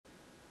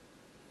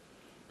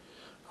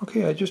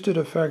Okay, I just did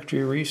a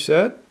factory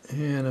reset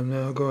and I'm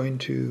now going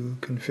to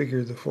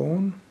configure the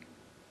phone.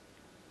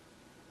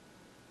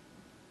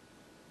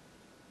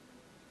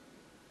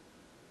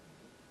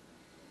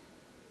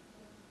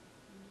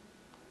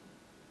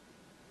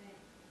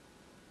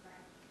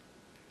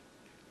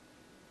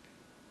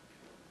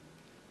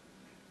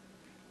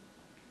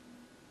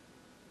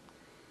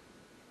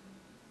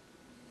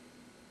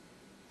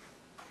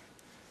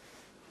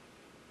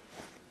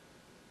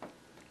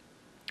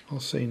 I'll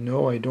say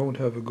no, I don't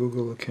have a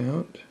Google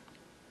account.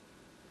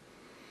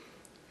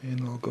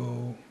 And I'll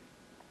go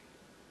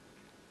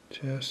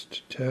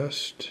test,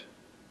 test.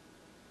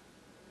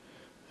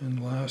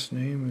 And last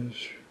name is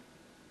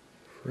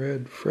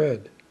Fred.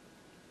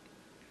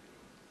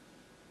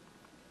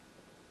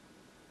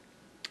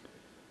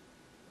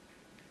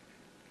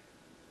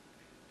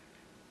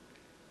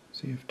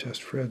 See if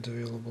test Fred's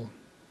available.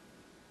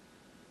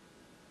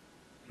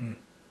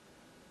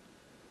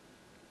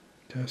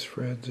 Test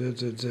Fred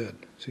ZZZ.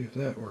 See if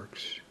that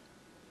works.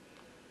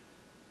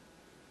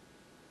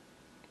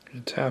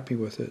 It's happy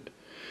with it.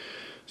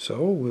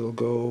 So we'll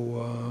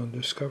go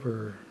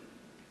discover.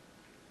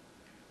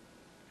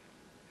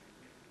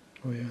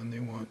 Oh yeah, and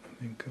they want, I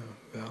think,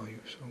 value.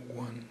 So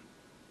 1.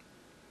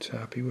 It's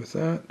happy with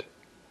that.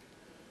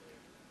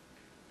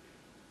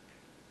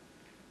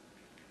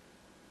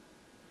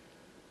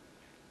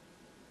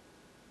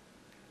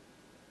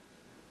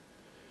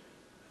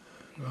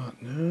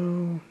 Not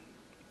now.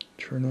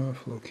 Turn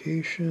off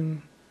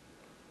location.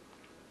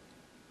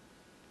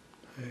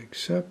 I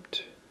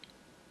accept.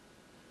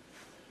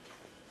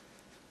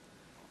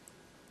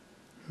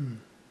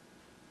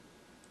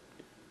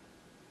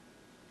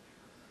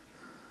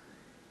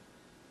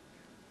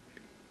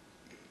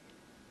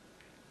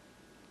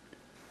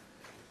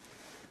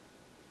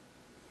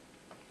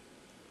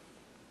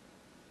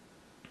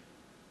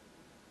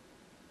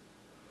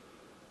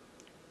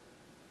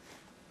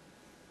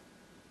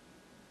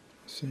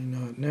 Say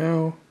not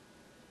now.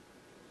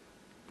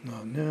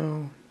 Not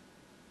now.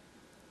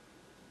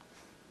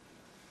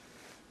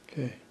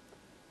 Okay.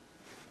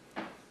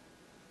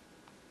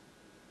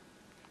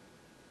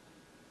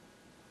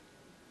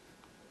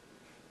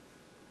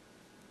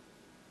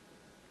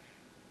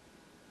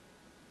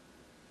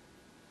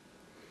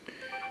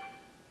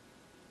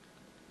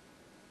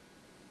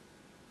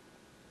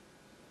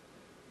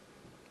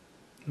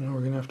 Now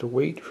we're going to have to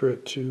wait for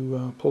it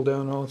to pull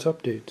down all its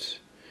updates.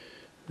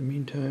 In the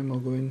meantime, I'll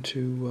go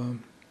into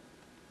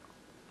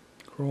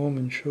Chrome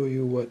and show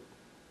you what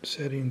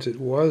settings it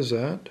was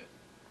at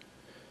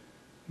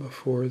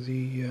before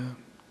the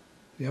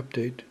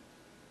update.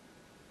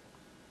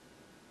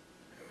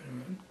 Wait a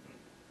minute.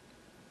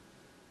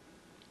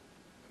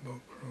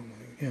 About Chrome.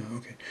 Yeah,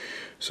 okay.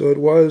 So it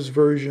was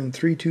version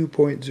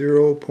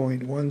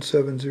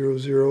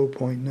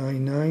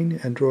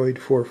 32.0.1700.99, Android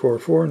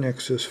 444,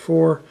 Nexus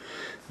 4,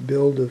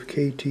 build of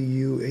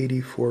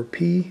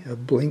KTU84P, a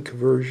Blink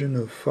version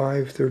of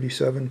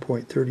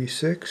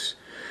 537.36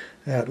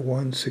 at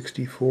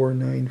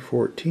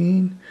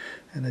 164.914,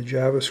 and a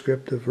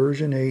JavaScript of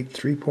version 8,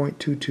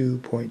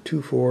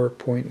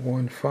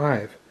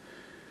 3.22.24.15.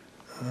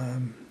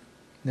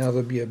 Now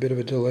there'll be a bit of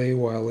a delay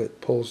while it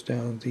pulls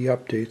down the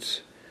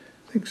updates.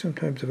 I think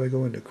sometimes if I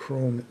go into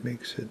Chrome it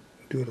makes it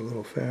do it a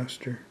little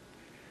faster.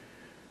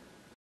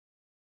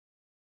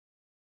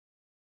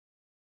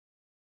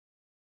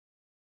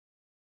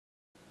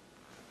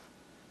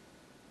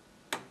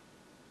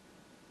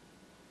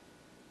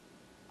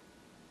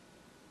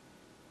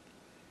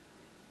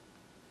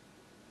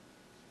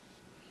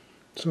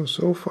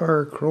 So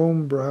far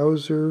Chrome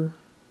browser,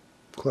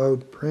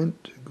 Cloud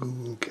Print,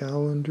 Google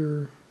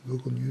Calendar,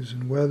 Google News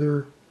and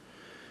Weather,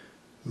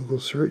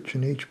 Google Search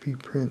and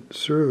HP Print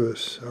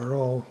Service are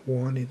all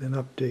wanting an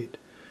update.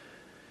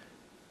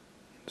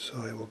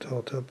 So I will tell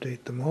it to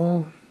update them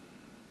all.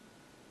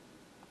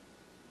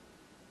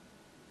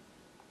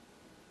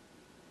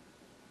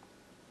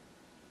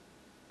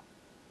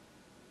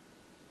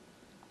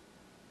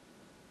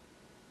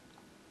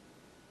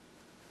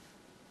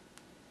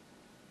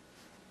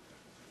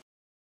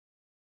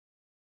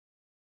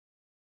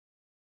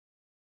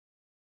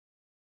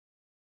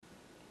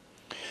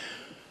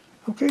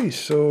 Okay,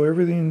 so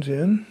everything's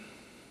in.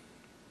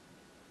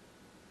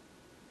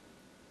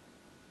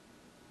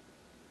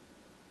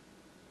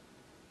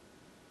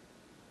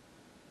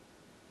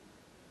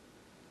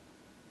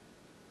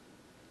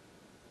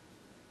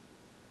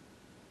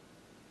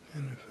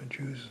 And if I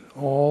choose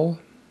all,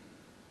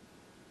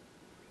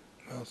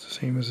 well, it's the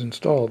same as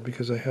installed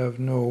because I have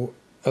no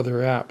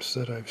other apps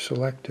that I've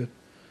selected.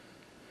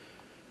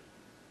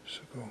 So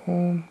go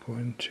home, go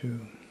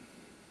into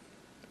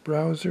the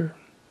browser.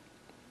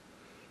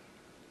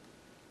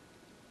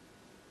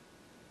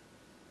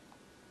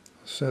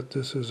 I'll set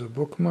this as a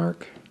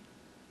bookmark.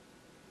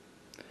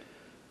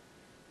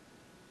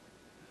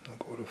 I'll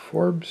go to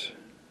Forbes.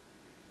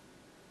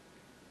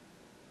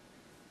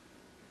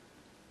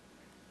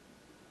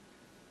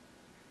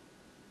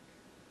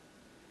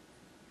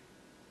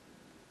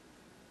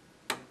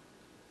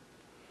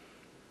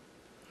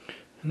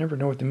 I never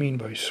know what they mean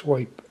by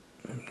swipe.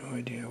 I have no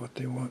idea what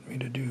they want me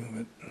to do,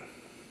 but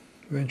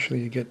eventually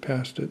you get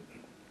past it.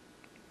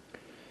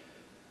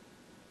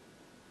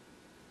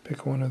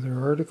 Pick one of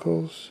their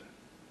articles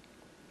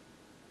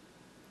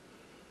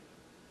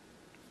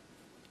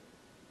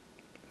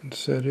and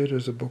set it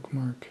as a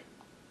bookmark.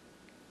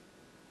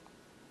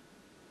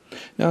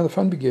 Now the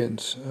fun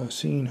begins,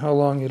 seeing how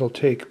long it'll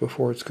take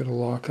before it's going to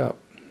lock up.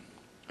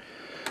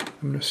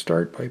 I'm going to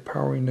start by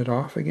powering it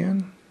off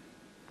again.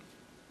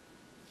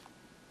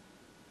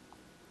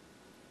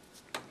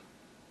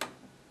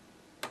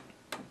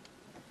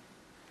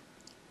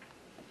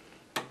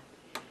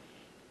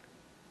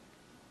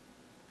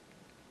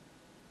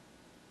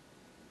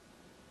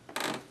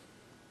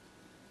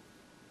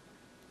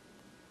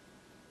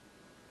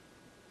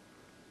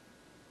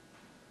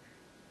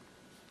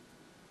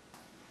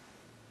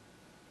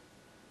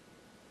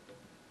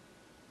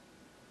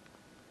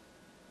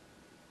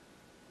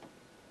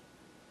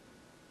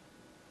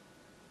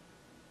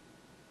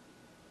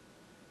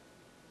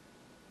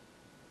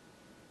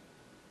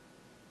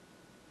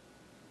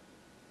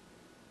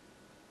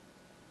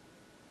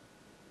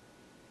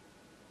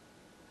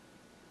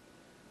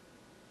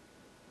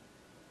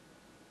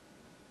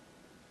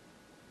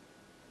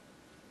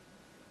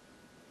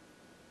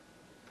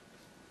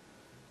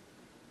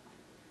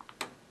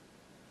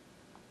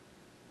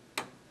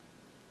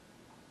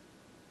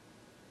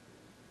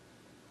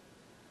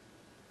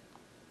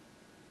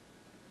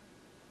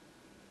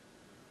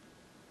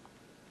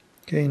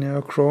 Okay, now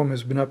Chrome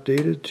has been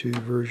updated to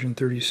version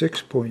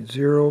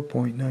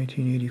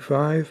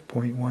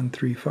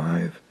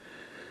 36.0.1985.135.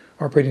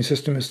 Operating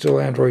system is still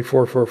Android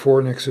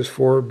 444, Nexus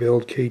 4,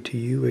 build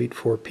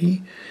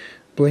KTU84P.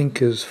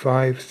 Blink is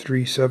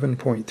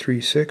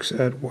 537.36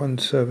 at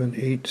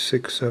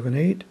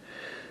 178678.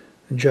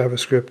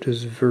 JavaScript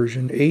is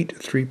version 8,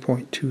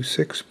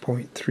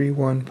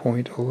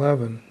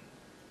 3.26.31.11.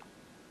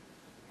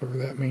 Whatever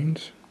that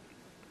means.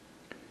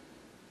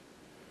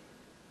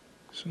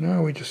 So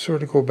now we just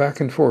sort of go back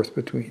and forth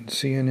between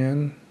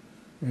CNN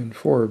and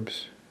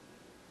Forbes,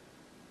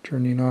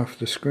 turning off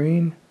the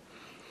screen,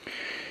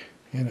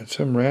 and at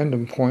some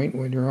random point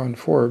when you're on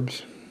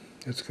Forbes,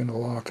 it's going to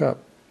lock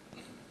up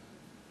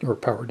or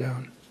power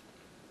down.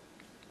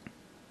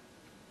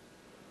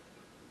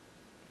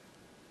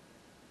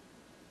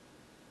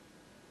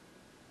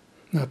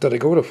 Not that I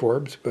go to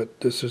Forbes, but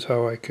this is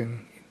how I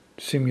can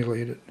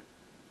simulate it.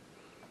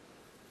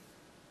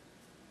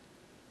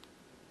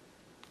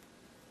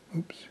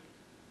 Oops,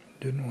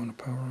 didn't want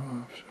to power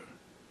off.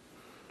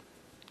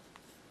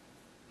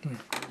 So.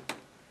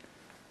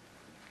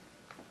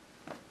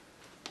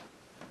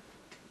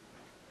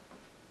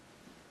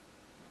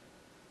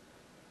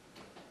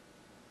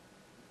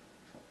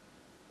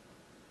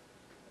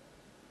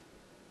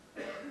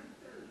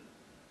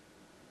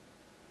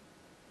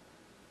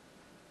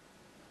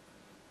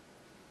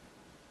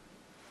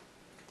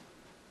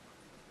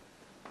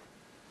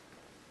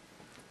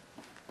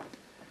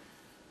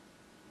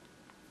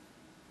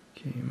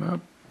 Came up.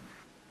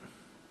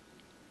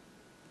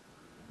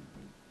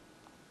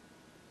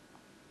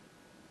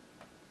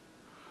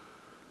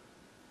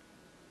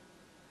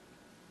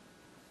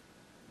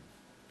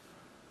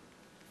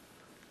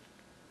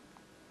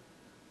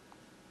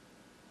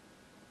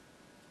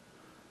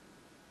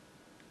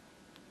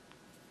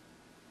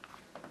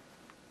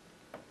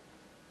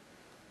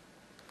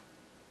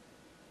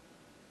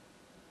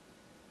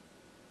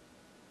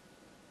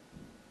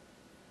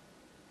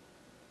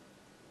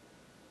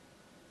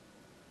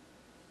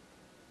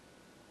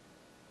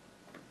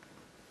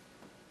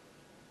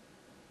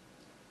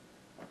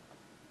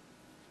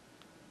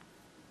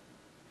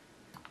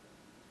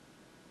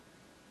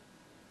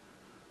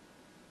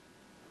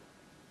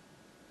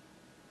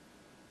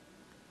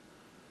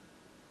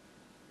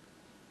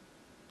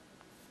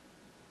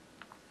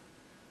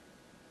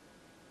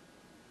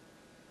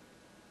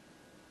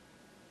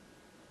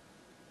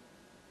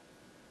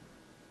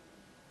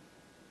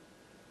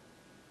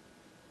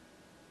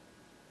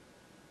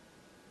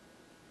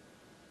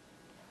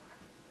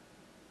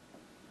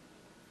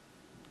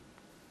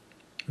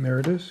 There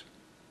it is.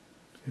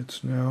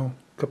 It's now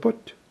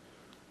kaput.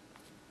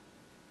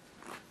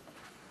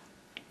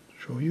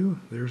 Show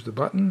you. There's the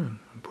button, and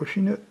I'm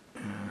pushing it,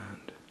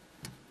 and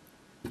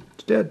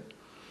it's dead.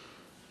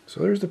 So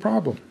there's the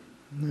problem.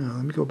 Now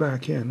let me go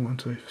back in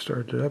once I've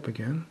started it up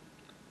again.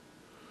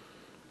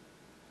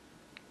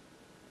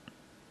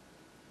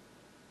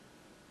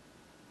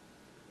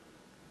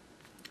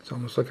 It's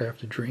almost like I have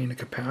to drain a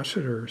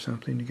capacitor or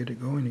something to get it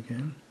going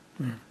again.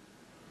 There.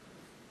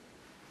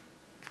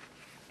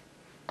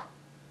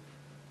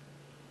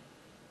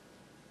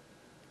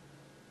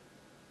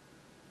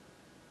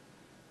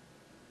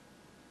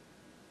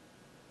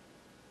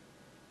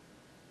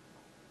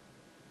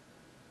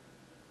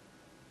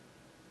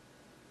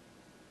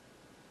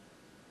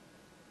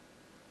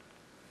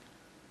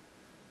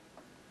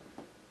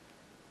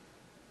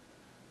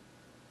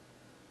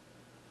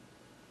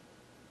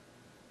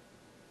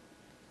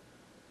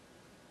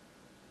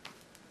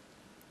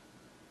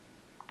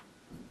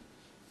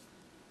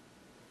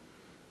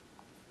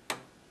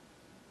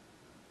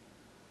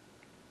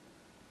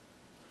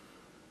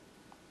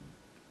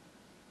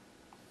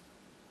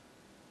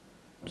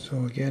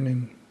 So again,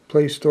 in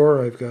Play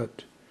Store, I've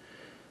got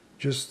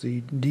just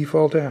the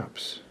default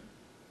apps.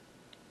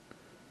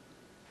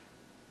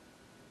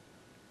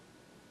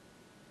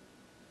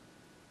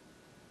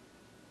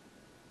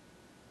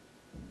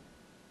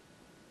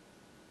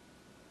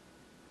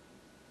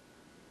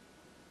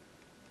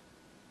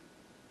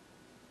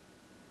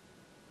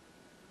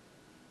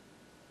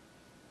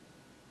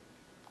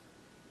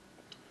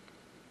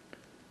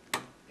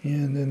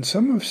 And then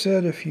some have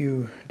said if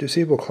you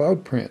disable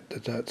Cloud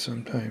Print that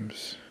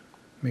sometimes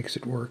makes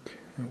it work.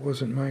 It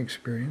wasn't my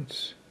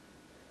experience.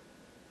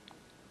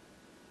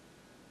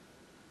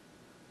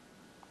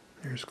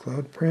 There's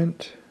Cloud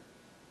Print.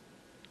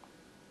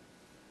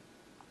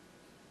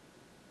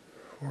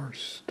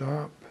 Force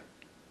stop.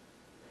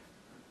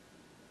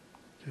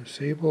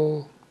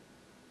 Disable.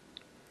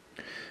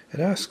 It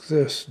asks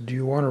this, do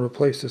you want to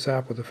replace this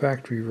app with a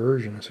factory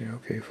version? I say,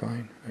 okay,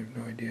 fine. I have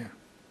no idea.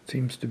 It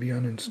seems to be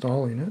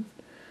uninstalling it.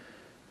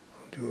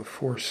 I'll do a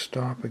force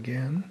stop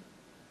again.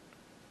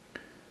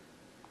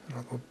 And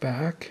I'll go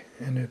back,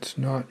 and it's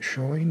not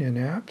showing in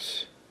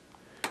apps.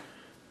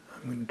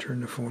 I'm going to turn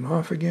the phone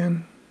off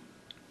again.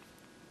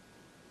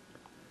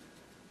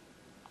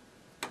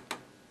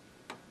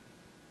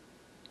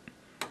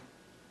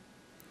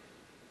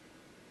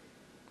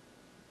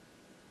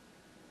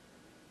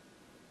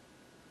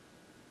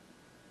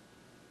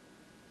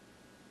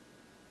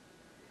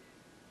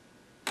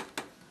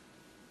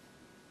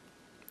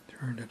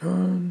 Turn it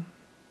on.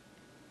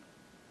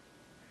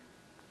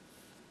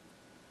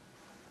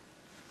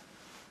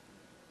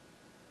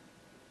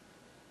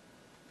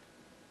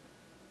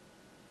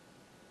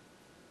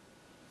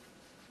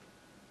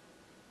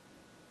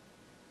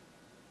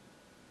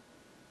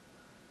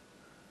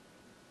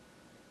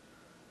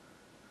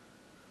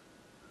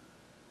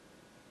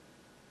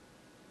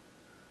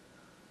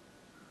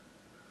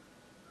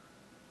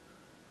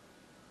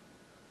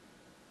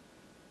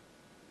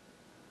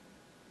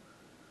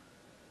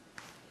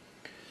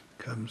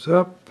 Comes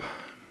up.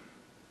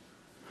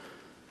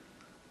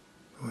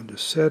 Go into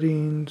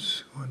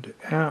settings, go into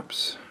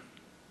apps.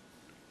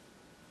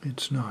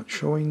 It's not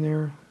showing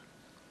there.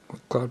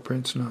 Cloud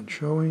Print's not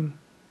showing.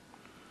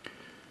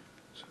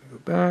 So we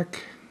go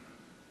back,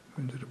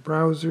 go into the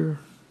browser.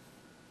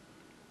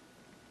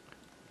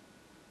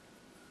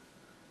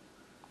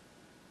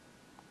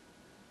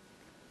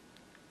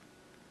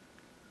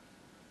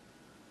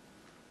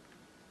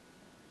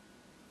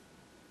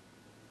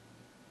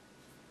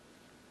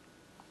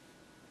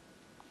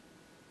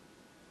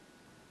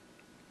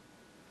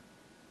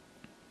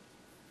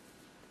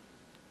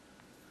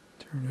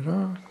 Turn it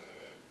off.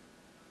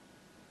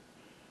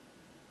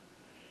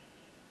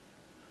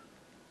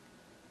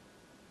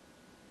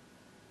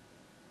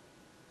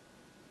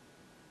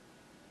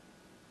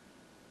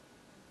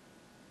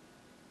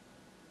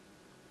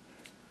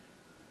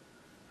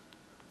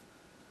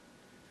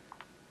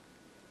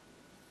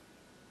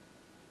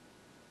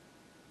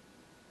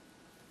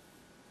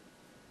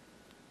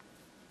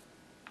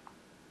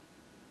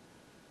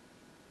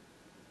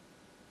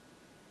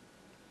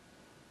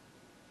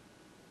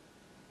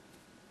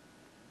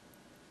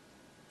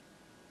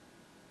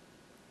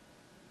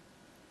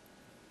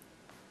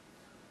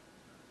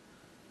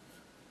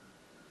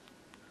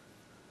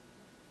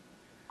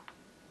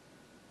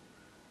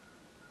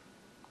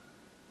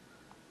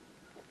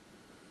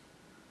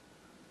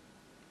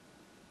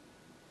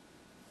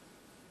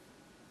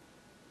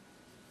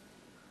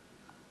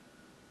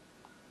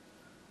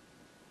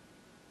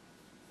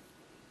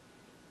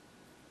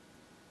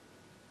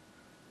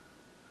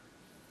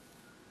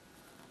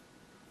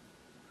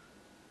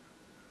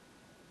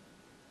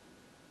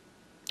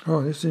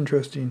 Oh, this is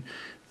interesting.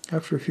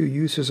 After a few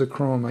uses of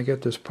Chrome, I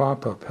get this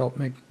pop-up, help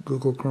make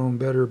Google Chrome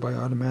better by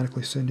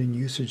automatically sending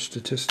usage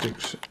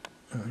statistics.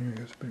 Here, I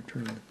guess I better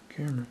turn the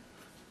camera,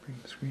 bring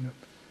the screen up.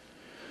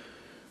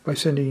 By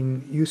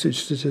sending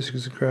usage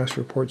statistics and crash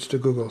reports to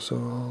Google, so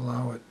I'll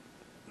allow it.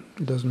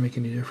 It doesn't make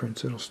any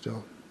difference. It'll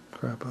still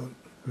crap out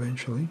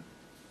eventually.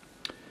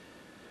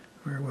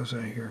 Where was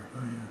I here?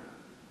 Oh, yeah.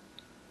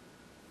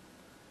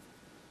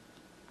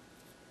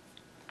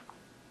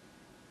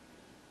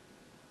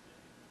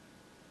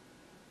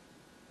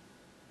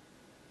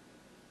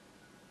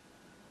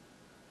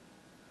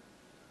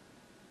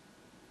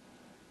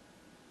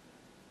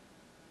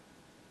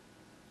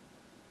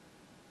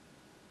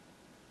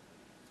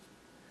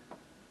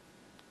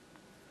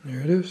 There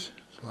it is.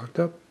 It's locked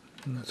up,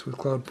 and that's with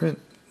Cloud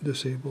Print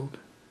disabled.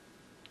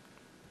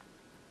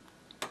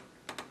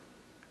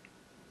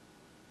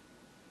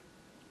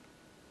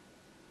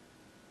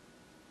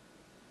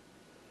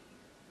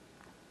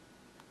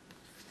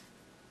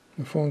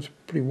 The phone's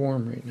pretty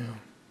warm right now.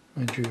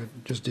 Mind you, it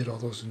just did all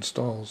those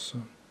installs.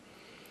 So.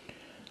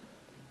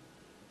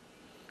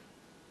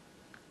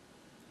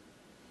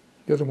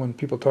 The other one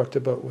people talked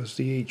about was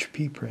the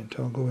HP print.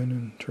 I'll go in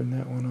and turn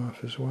that one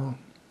off as well.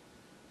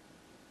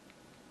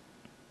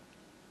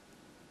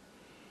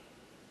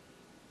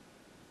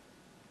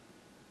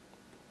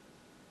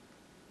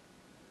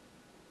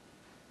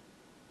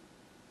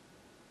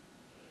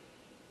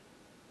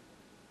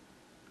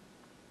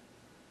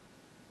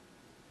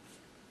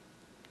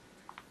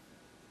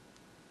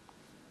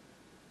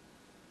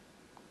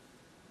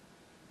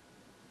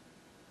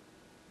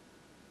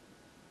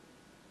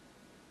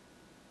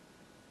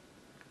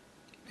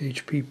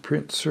 HP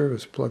Print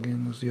Service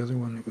plugin was the other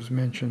one that was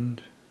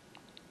mentioned.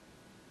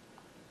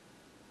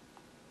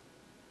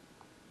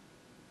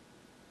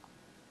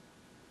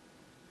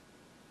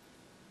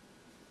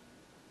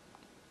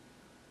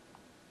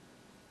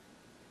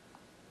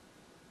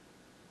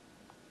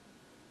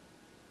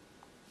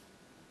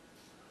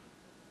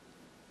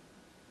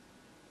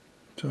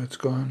 So it's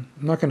gone.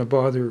 I'm not going to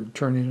bother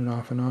turning it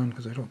off and on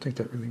because I don't think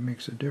that really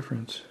makes a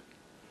difference.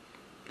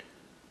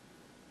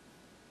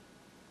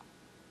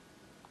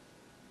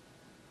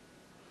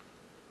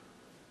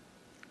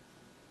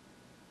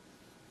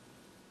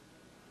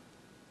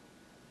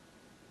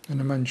 And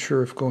I'm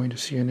unsure if going to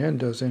CNN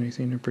does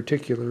anything in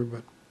particular,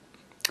 but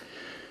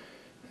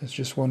that's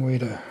just one way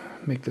to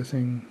make the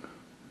thing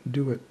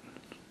do it.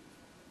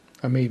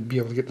 I may be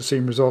able to get the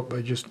same result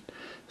by just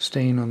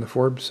staying on the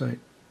Forbes site.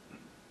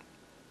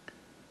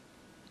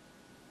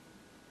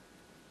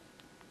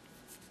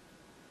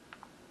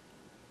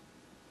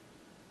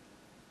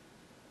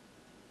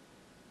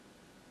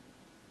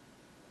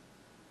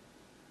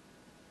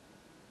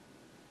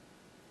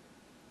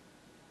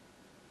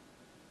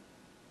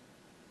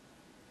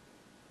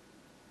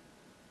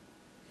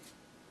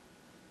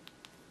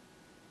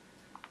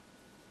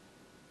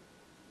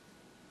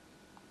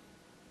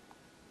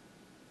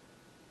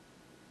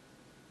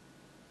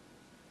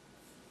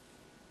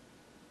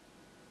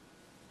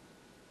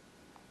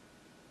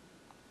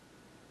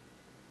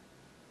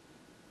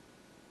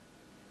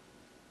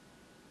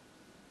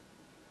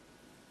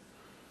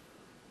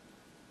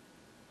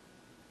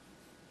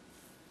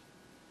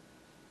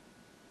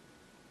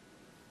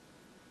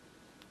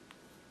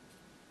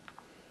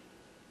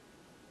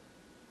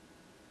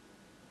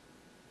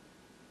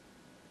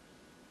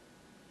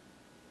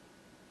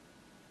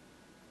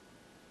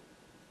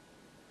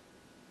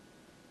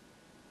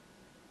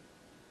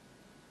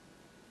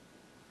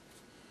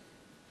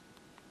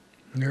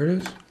 There it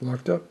is,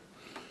 locked up.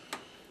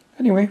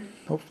 Anyway,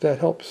 hope that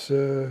helps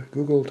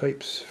Google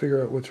types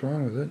figure out what's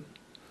wrong with it.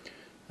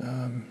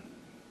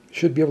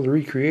 Should be able to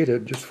recreate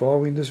it just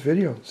following this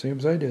video, same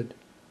as I did.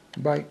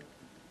 Bye.